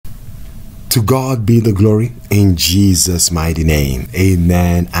To God be the glory in Jesus' mighty name.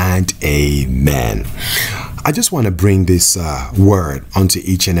 Amen and amen. I just want to bring this word onto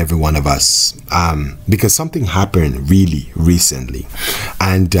each and every one of us because something happened really recently,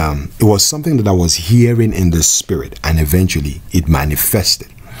 and it was something that I was hearing in the spirit, and eventually it manifested.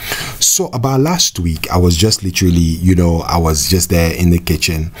 So about last week, I was just literally, I was just there in the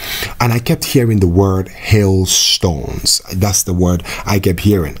kitchen and I kept hearing the word hailstones. That's the word I kept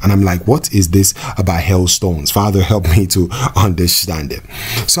hearing. And I'm like, what is this about hailstones? Father, help me to understand it.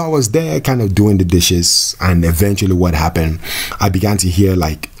 So I was there kind of doing the dishes, and eventually what happened, I began to hear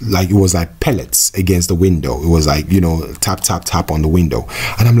like it was like pellets against the window. It was like, tap, tap, tap on the window.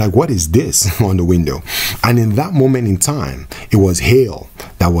 And I'm like, what is this on the window? And in that moment in time, it was hail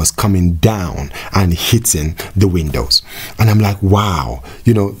that was coming down and hitting the windows. And I'm like, wow,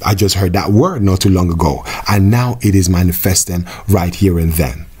 I just heard that word not too long ago, and now it is manifesting right here and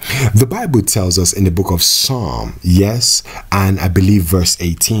then. The Bible tells us in the book of Psalm, yes, and I believe verse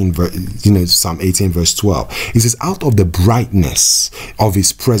 18, Psalm 18 verse 12, it says, out of the brightness of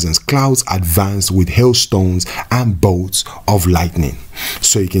his presence, clouds advance with hailstones and bolts of lightning.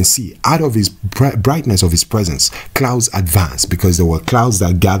 So you can see, out of his brightness of his presence, clouds advance, because there were clouds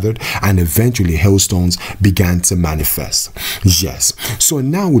that gathered and eventually hailstones began to manifest. Yes. So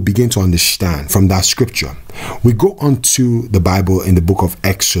now we begin to understand from that scripture. We go on to the Bible in the book of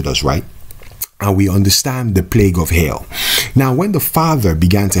Exodus, right? And we understand the plague of hail. Now, when the Father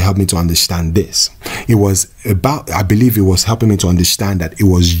began to help me to understand this, it was about, I believe it was helping me to understand that it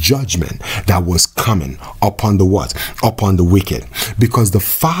was judgment that was coming upon the what? Upon the wicked. Because the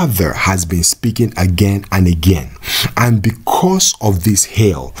Father has been speaking again and again. And because of this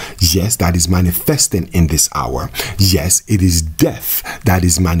hail, yes, that is manifesting in this hour, yes, it is death that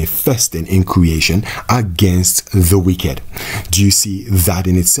is manifesting in creation against the wicked. Do you see that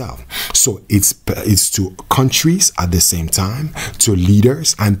in itself? So it's to countries at the same time, to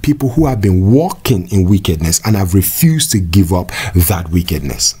leaders and people who have been walking in wickedness and have refused to give up that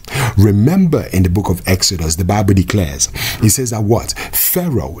wickedness. Remember, in the book of Exodus, the Bible declares, it says that what?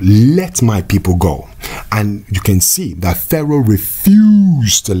 Pharaoh, let my people go. And you can see that Pharaoh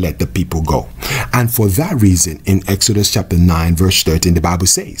refused to let the people go. And for that reason, in Exodus chapter 9 verse 13, the Bible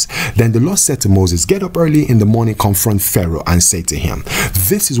says, then the Lord said to Moses, get up early in the morning, confront Pharaoh and say to him,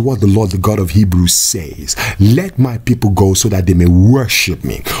 this is what the Lord, the God of Hebrews says, let my people go so that they may worship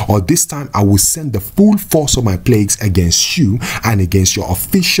me. Or this time I will send the full force of my plagues against you and against your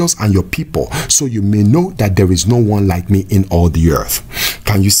officials and your people, so you may know that there is no one like me in all the earth.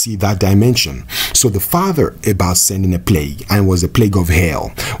 Can you see that dimension? So the Father about sending a plague, and was a plague of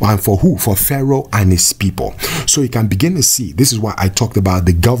hail. And for who? For Pharaoh and his people. So you can begin to see, this is why I talked about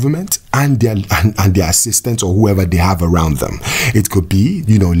the government and their assistants or whoever they have around them. It could be,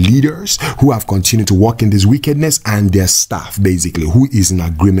 leaders who have continued to walk in this wickedness, and their staff, basically, who is in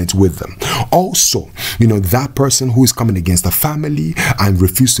agreement with them. Also, that person who is coming against the family and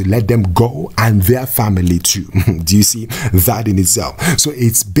refuse to let them go, and their family too. Do you see that in itself? So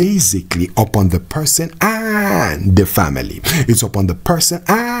it's basically upon the person and the family. It's upon the person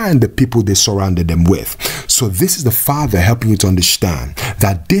and the people they surrounded them with. So this is the Father helping you to understand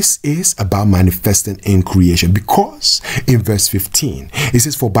that this is about manifesting in creation, because in verse 15 it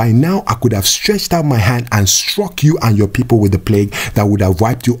says, for by now I could have stretched out my hand and struck you and your people with the plague that would have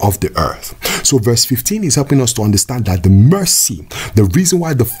wiped you off the earth. So verse 15 is helping us to understand that the mercy, the reason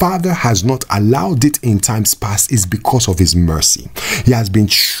why the Father has not allowed it in times past, is because of his mercy. He has been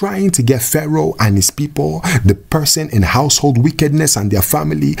trying to get Pharaoh and his people, the person in household wickedness and their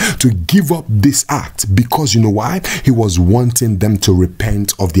family, to give up this act, because you know why? He was wanting them to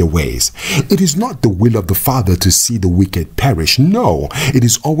repent of their ways. It is not the will of the Father to see the wicked perish. No, it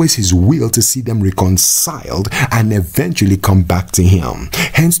is always his will to see them reconciled and eventually come back to him.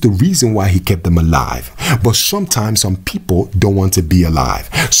 Hence the reason why he kept them alive. But sometimes some people don't want to be alive.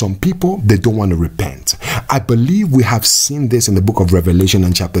 Some people, they don't want to repent. I believe we have seen this in the book of Revelation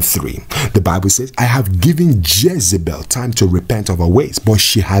in chapter 3. The Bible says, I have given Jezebel time to repent of her ways, but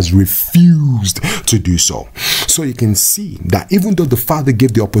she has refused to do so. So you can see that even though the Father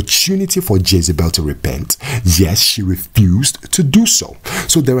gave the opportunity for Jezebel to repent, yes, she refused to do so.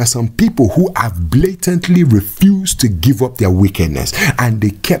 So there are some people who have blatantly refused to give up their wickedness, and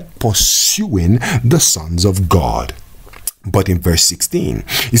they kept pursuing the sons of God. But in verse 16,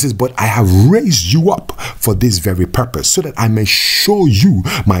 it says, but I have raised you up for this very purpose, so that I may show you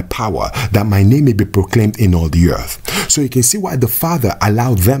my power, that my name may be proclaimed in all the earth. So you can see why the Father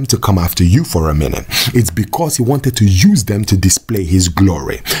allowed them to come after you for a minute. It's because he wanted to use them to display his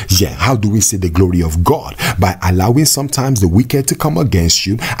glory. Yeah, how do we see the glory of God? By allowing sometimes the wicked to come against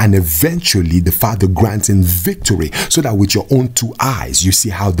you, and eventually the Father grants in victory, so that with your own two eyes you see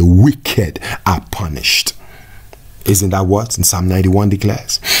how the wicked are punished. Isn't that what in Psalm 91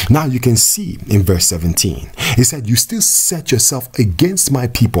 declares? Now you can see in verse 17, he said, you still set yourself against my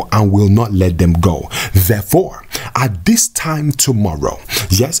people and will not let them go. Therefore, at this time tomorrow,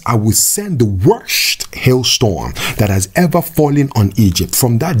 yes, I will send the worst hailstorm that has ever fallen on Egypt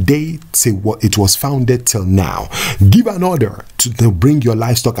from that day till what it was founded till now. Give an order to bring your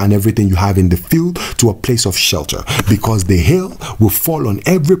livestock and everything you have in the field to a place of shelter, because the hail will fall on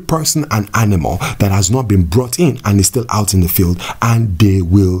every person and animal that has not been brought in and is still out in the field, and they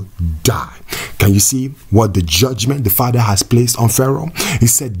will die. Can you see what the judgment the Father has placed on Pharaoh? He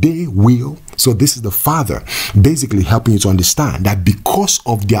said they will. So this is the Father basically helping you to understand that because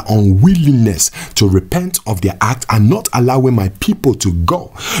of their unwillingness to repent of their act and not allowing my people to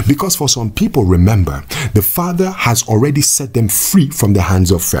go, because for some people, remember, the Father has already set them free from the hands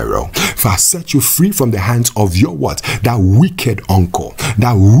of Pharaoh. For I set you free from the hands of your what? That wicked uncle,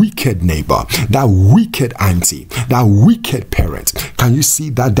 that wicked neighbor, that wicked auntie, that wicked parent. Can you see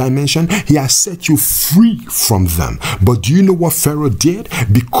that dimension? He has set you free from them. But do you know what Pharaoh did?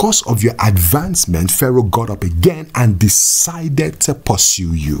 Because of your advancement, Pharaoh got up again and decided to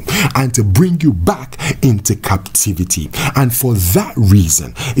pursue you and to bring you back into captivity. And for that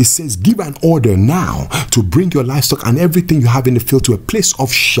reason, it says, give an order now to bring your livestock and everything you have in the field to a place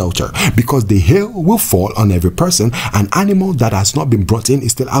of shelter, because the hail will fall on every person. An animal that has not been brought in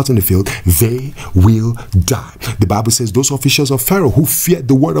is still out in the field, they will die. The Bible says those officials of Pharaoh who feared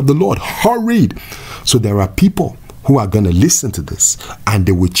the word of the Lord hurried. So there are people who are going to listen to this and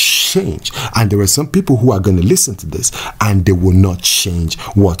they will change, and there are some people who are going to listen to this and they will not change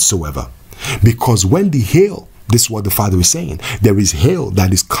whatsoever. Because when the hail, this is what the Father is saying, there is hail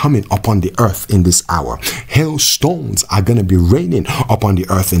that is coming upon the earth in this hour. Hailstones are going to be raining upon the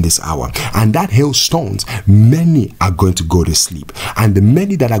earth in this hour. And that hailstones, many are going to go to sleep. And the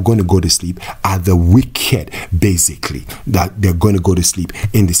many that are going to go to sleep are the wicked, basically, that they're going to go to sleep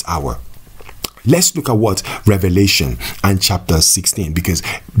in this hour. Let's look at what Revelation and chapter 16, because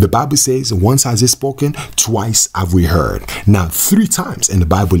the Bible says, once has it spoken, twice have we heard. Now 3 times in the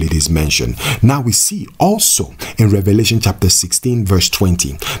Bible it is mentioned. Now we see also in Revelation chapter 16 verse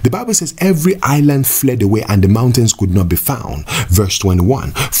 20, the Bible says every island fled away and the mountains could not be found. Verse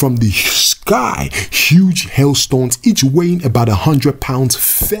 21, from the sky huge hailstones, each weighing about 100 pounds,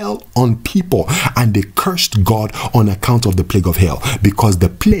 fell on people, and they cursed God on account of the plague of hail, because the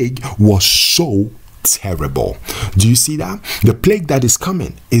plague was so terrible. Do you see that? The plague that is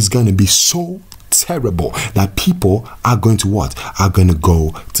coming is going to be so terrible that people are going to what? Are going to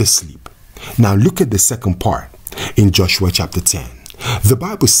go to sleep. Now look at the second part in Joshua chapter 10. The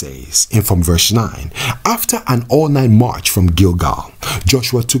Bible says, and from verse 9, after an all-night march from Gilgal,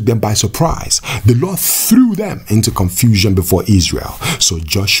 Joshua took them by surprise. The Lord threw them into confusion before Israel. So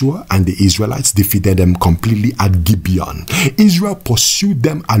Joshua and the Israelites defeated them completely at Gibeon. Israel pursued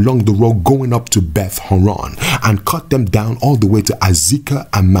them along the road going up to Beth Horon and cut them down all the way to Azekah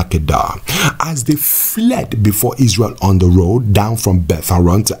and Makkedah. As they fled before Israel on the road down from Beth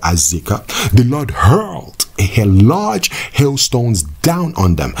Horon to Azekah, the Lord hurled large hailstones down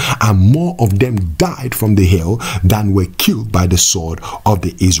on them, and more of them died from the hail than were killed by the sword of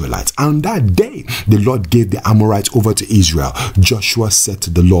the Israelites. And that day the Lord gave the Amorites over to Israel. Joshua said to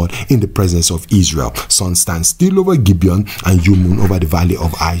the Lord in the presence of Israel, sun stand still over Gibeon and you moon over the valley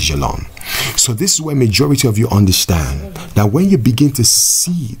of Ajalon. So this is where majority of you understand that when you begin to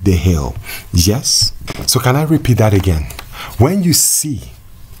see the hail, yes, so can I repeat that again? When you see,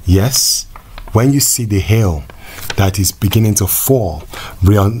 yes, when you see the hail that is beginning to fall,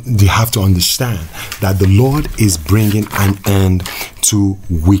 you have to understand that the Lord is bringing an end to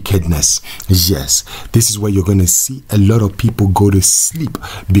wickedness. Yes, this is where you're going to see a lot of people go to sleep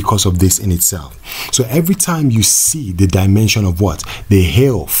because of this in itself. So every time you see the dimension of what? The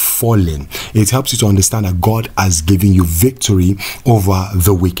hail falling, it helps you to understand that God has given you victory over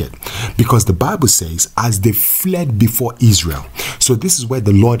the wicked. Because the Bible says, as they fled before Israel. So this is where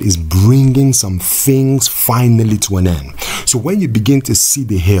the Lord is bringing some things finally to an end. So when you begin to see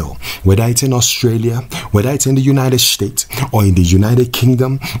the hail, whether it's in Australia, whether it's in the United States, or in the United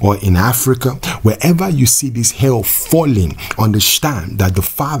Kingdom, or in Africa, wherever you see this hail falling, understand that the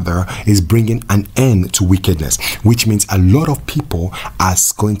Father is bringing an end to wickedness, which means a lot of people are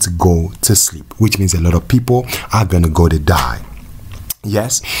going to go to sleep, which means a lot of people are going to go to die.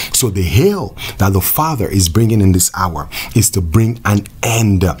 Yes, so the hail that the Father is bringing in this hour is to bring an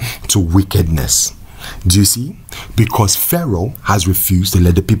end to wickedness. Do you see? Because Pharaoh has refused to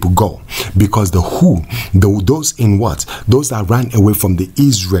let the people go. Because those in what? Those that ran away from the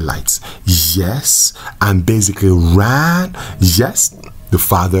Israelites. Yes, and basically ran. Yes, the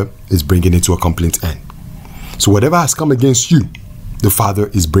Father is bringing it to a complete end. So whatever has come against you, the Father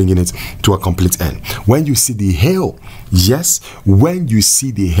is bringing it to a complete end. When you see the hail, yes, when you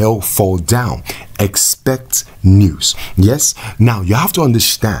see the hail fall down, expect news. Yes, now you have to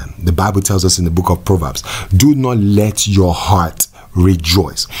understand, the Bible tells us in the book of Proverbs, do not let your heart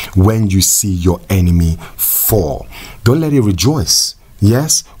rejoice when you see your enemy fall. Don't let it rejoice.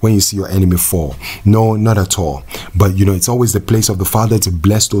 Yes, when you see your enemy fall. No, not at all. But you know, it's always the place of the Father to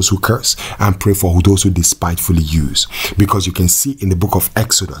bless those who curse and pray for those who despitefully use. Because you can see in the book of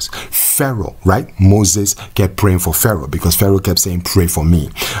Exodus, Pharaoh, right? Moses kept praying for Pharaoh because Pharaoh kept saying, pray for me.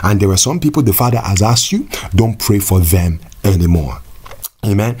 And there are some people the Father has asked you, don't pray for them anymore.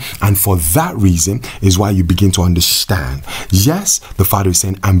 Amen. And for that reason is why you begin to understand. Yes, the Father is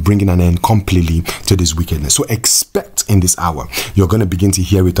saying, I'm bringing an end completely to this wickedness. So expect in this hour, you're going to begin to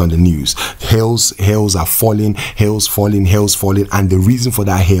hear it on the news. Hails are falling, hails falling. And the reason for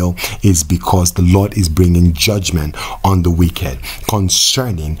that hail is because the Lord is bringing judgment on the wicked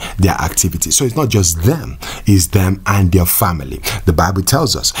concerning their activities. So it's not just them, it's them and their family. The Bible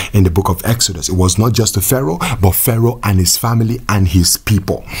tells us in the book of Exodus, it was not just the Pharaoh, but Pharaoh and his family and his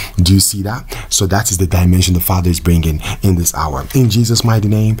people. Do you see that? So that is the dimension the Father is bringing in this hour. In Jesus' mighty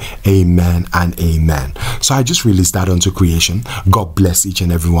name, amen and amen. So I just released that onto creation. God bless each and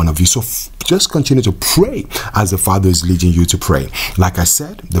every one of you. So just continue to pray as the Father is leading you to pray. Like I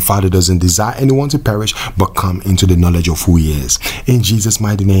said, the Father doesn't desire anyone to perish, but come into the knowledge of who He is. In Jesus'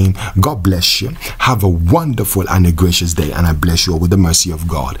 mighty name, God bless you. Have a wonderful and a gracious day, and I bless you all with the mercy of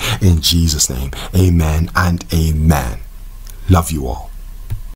God. In Jesus' name, amen and amen. Love you all.